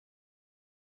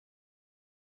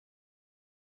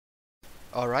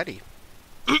Alrighty.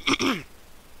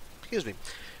 Excuse me.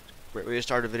 Great way to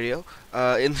start a video.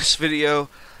 In this video,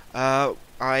 I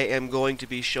am going to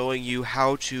be showing you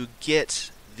how to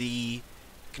get the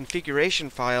configuration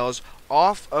files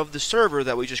off of the server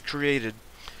that we just created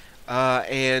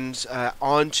and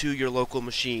onto your local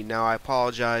machine. Now, I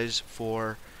apologize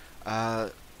for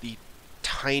the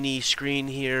tiny screen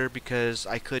here because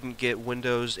I couldn't get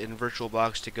Windows in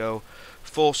VirtualBox to go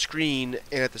full screen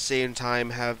and at the same time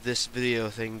have this video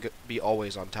thing be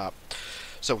always on top.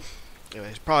 So, anyway,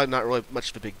 it's probably not really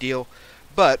much of a big deal,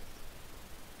 but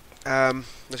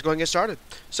let's go ahead and get started.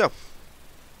 So,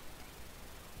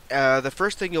 the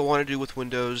first thing you'll want to do with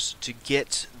Windows to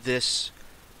get this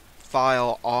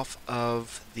file off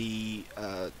of the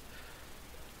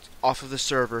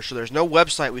server, so there's no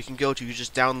website we can go to. You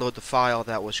just download the file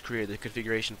that was created, the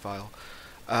configuration file.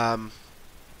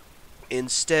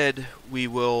 Instead, we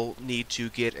will need to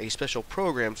get a special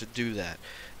program to do that.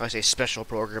 When I say special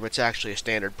program, it's actually a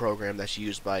standard program that's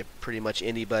used by pretty much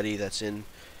anybody that's in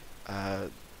that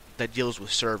deals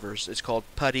with servers. It's called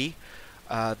PuTTY.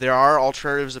 There are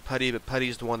alternatives to PuTTY, but PuTTY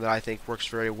is the one that I think works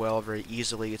very well, very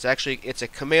easily. It's a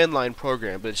command line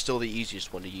program, but it's still the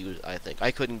easiest one to use, I think.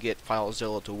 I couldn't get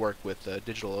FileZilla to work with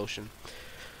DigitalOcean.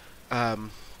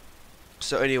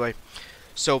 So anyway,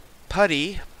 so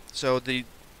PuTTY, so the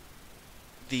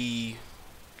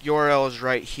URL is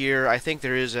right here. I think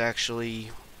there is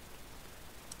actually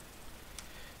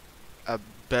a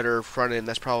better front end.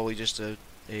 That's probably just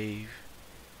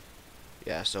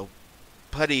yeah, so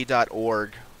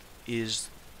putty.org is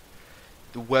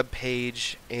the web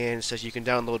page, and it says you can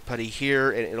download PuTTY here,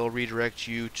 and it'll redirect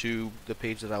you to the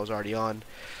page that I was already on.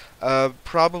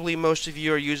 Probably most of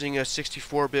you are using a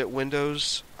 64-bit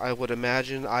Windows, I would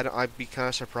imagine. I'd be kind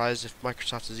of surprised if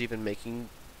Microsoft is even making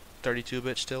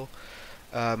 32-bit still.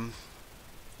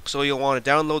 So you'll want to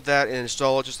download that and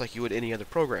install it just like you would any other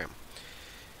program.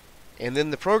 And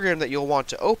then the program that you'll want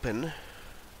to open,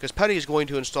 because PuTTY is going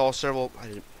to install several...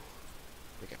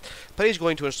 PuTTY is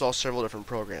going to install several different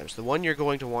programs. The one you're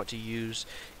going to want to use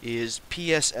is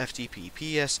PSFTP.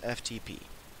 PSFTP.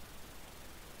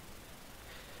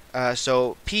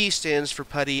 So P stands for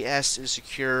PuTTY, S is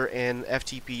secure, and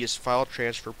FTP is file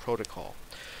transfer protocol.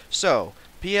 So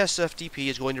PSFTP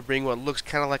is going to bring what looks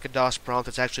kind of like a DOS prompt.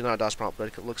 It's actually not a DOS prompt, but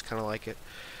it looks kind of like it.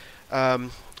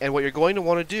 And what you're going to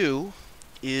want to do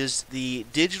is the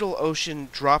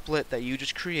DigitalOcean droplet that you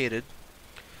just created.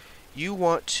 You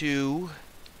want to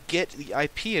get the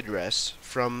IP address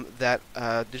from that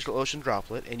DigitalOcean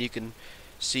droplet, and you can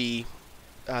see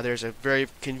there's a very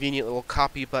convenient little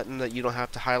copy button that you don't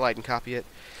have to highlight and copy it.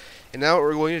 And now what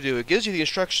we're going to do, it gives you the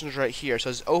instructions right here. It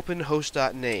says open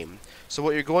host.name. So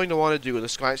what you're going to want to do, and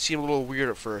this might seem a little weird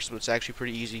at first, but it's actually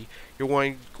pretty easy. You're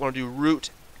going to do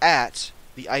root at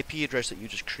the IP address that you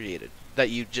just created, that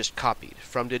you just copied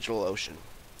from DigitalOcean.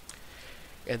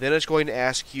 And then it's going to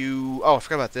ask you, oh, I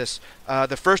forgot about this.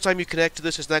 The first time you connect to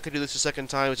this, it's not going to do this the second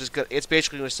time. It's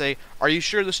basically going to say, are you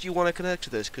sure you want to connect to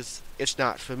this? Because it's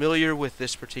not familiar with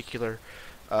this particular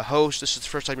host. This is the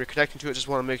first time you're connecting to it. Just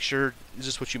want to make sure, is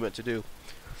this what you meant to do?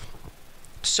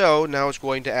 So now it's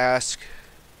going to ask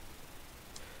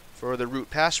for the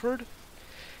root password.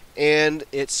 And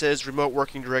it says remote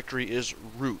working directory is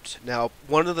root. Now,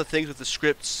 one of the things with the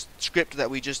script that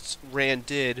we just ran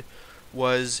did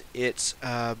was it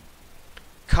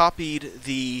copied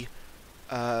the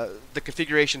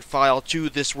configuration file to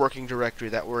this working directory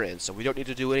that we're in. So we don't need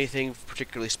to do anything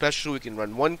particularly special. We can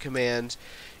run one command,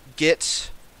 get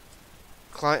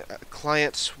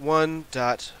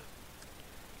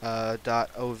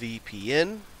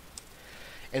client1.ovpn,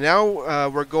 and now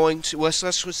we're going to what's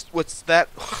that?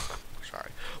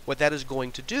 Sorry. What that is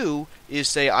going to do is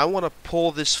say I want to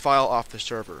pull this file off the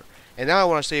server. And now I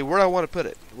want to say, where do I want to put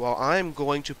it? Well, I'm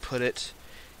going to put it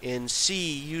in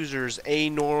C users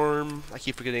anorm. I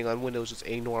keep forgetting on Windows it's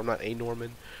anorm, not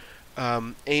anorman.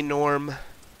 Anorm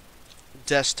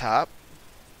desktop.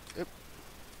 Yep.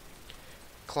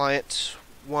 Client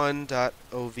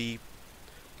 1.ovpn.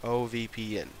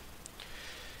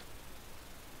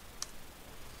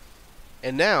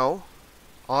 And now,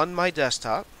 on my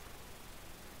desktop,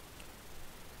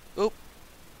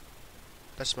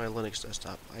 that's my Linux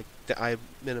desktop. I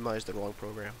minimized the wrong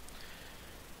program.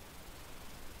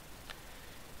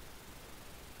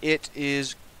 It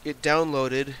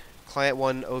downloaded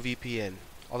client1.ovpn.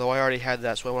 Although I already had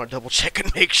that, so I want to double check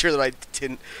and make sure that I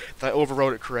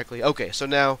overwrote it correctly. Okay, so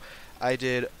now I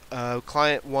did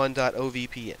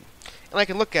client1.ovpn, and I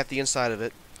can look at the inside of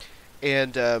it,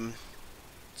 and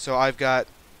so I've got.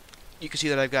 You can see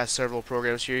that I've got several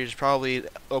programs here. It's probably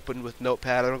opened with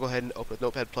Notepad. I'm going to go ahead and open with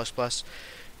Notepad++.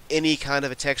 any kind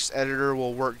of a text editor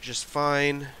will work just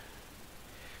fine.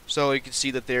 So you can see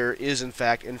that there is in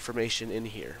fact information in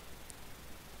here.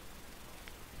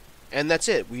 And that's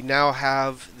it. We now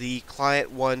have the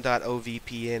client1.0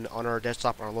 VPN on our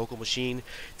desktop on our local machine.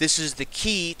 This is the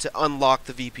key to unlock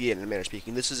the VPN, in a manner of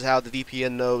speaking. This is how the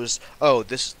VPN knows, oh,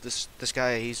 this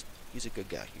guy, he's a good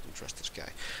guy. You can trust this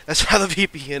guy. That's how the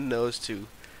VPN knows to.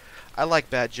 I like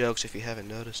bad jokes if you haven't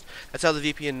noticed. That's how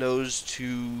the VPN knows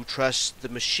to trust the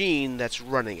machine that's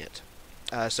running it.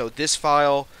 So this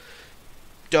file,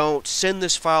 don't send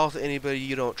this file to anybody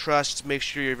you don't trust. Make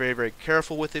sure you're very, very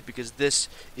careful with it, because this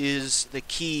is the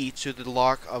key to the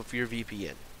lock of your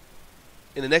VPN.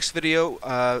 In the next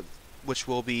video, which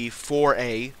will be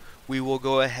 4A, we will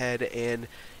go ahead and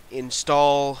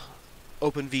install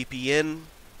OpenVPN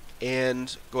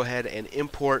and go ahead and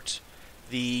import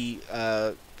the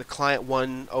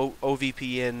client1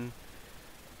 OVPN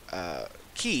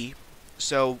key,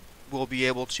 so we'll be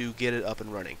able to get it up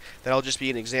and running. That'll just be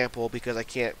an example, because I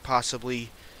can't possibly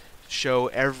show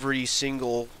every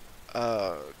single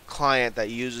client that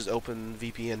uses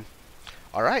OpenVPN.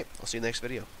 Alright, I'll see you in the next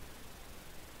video.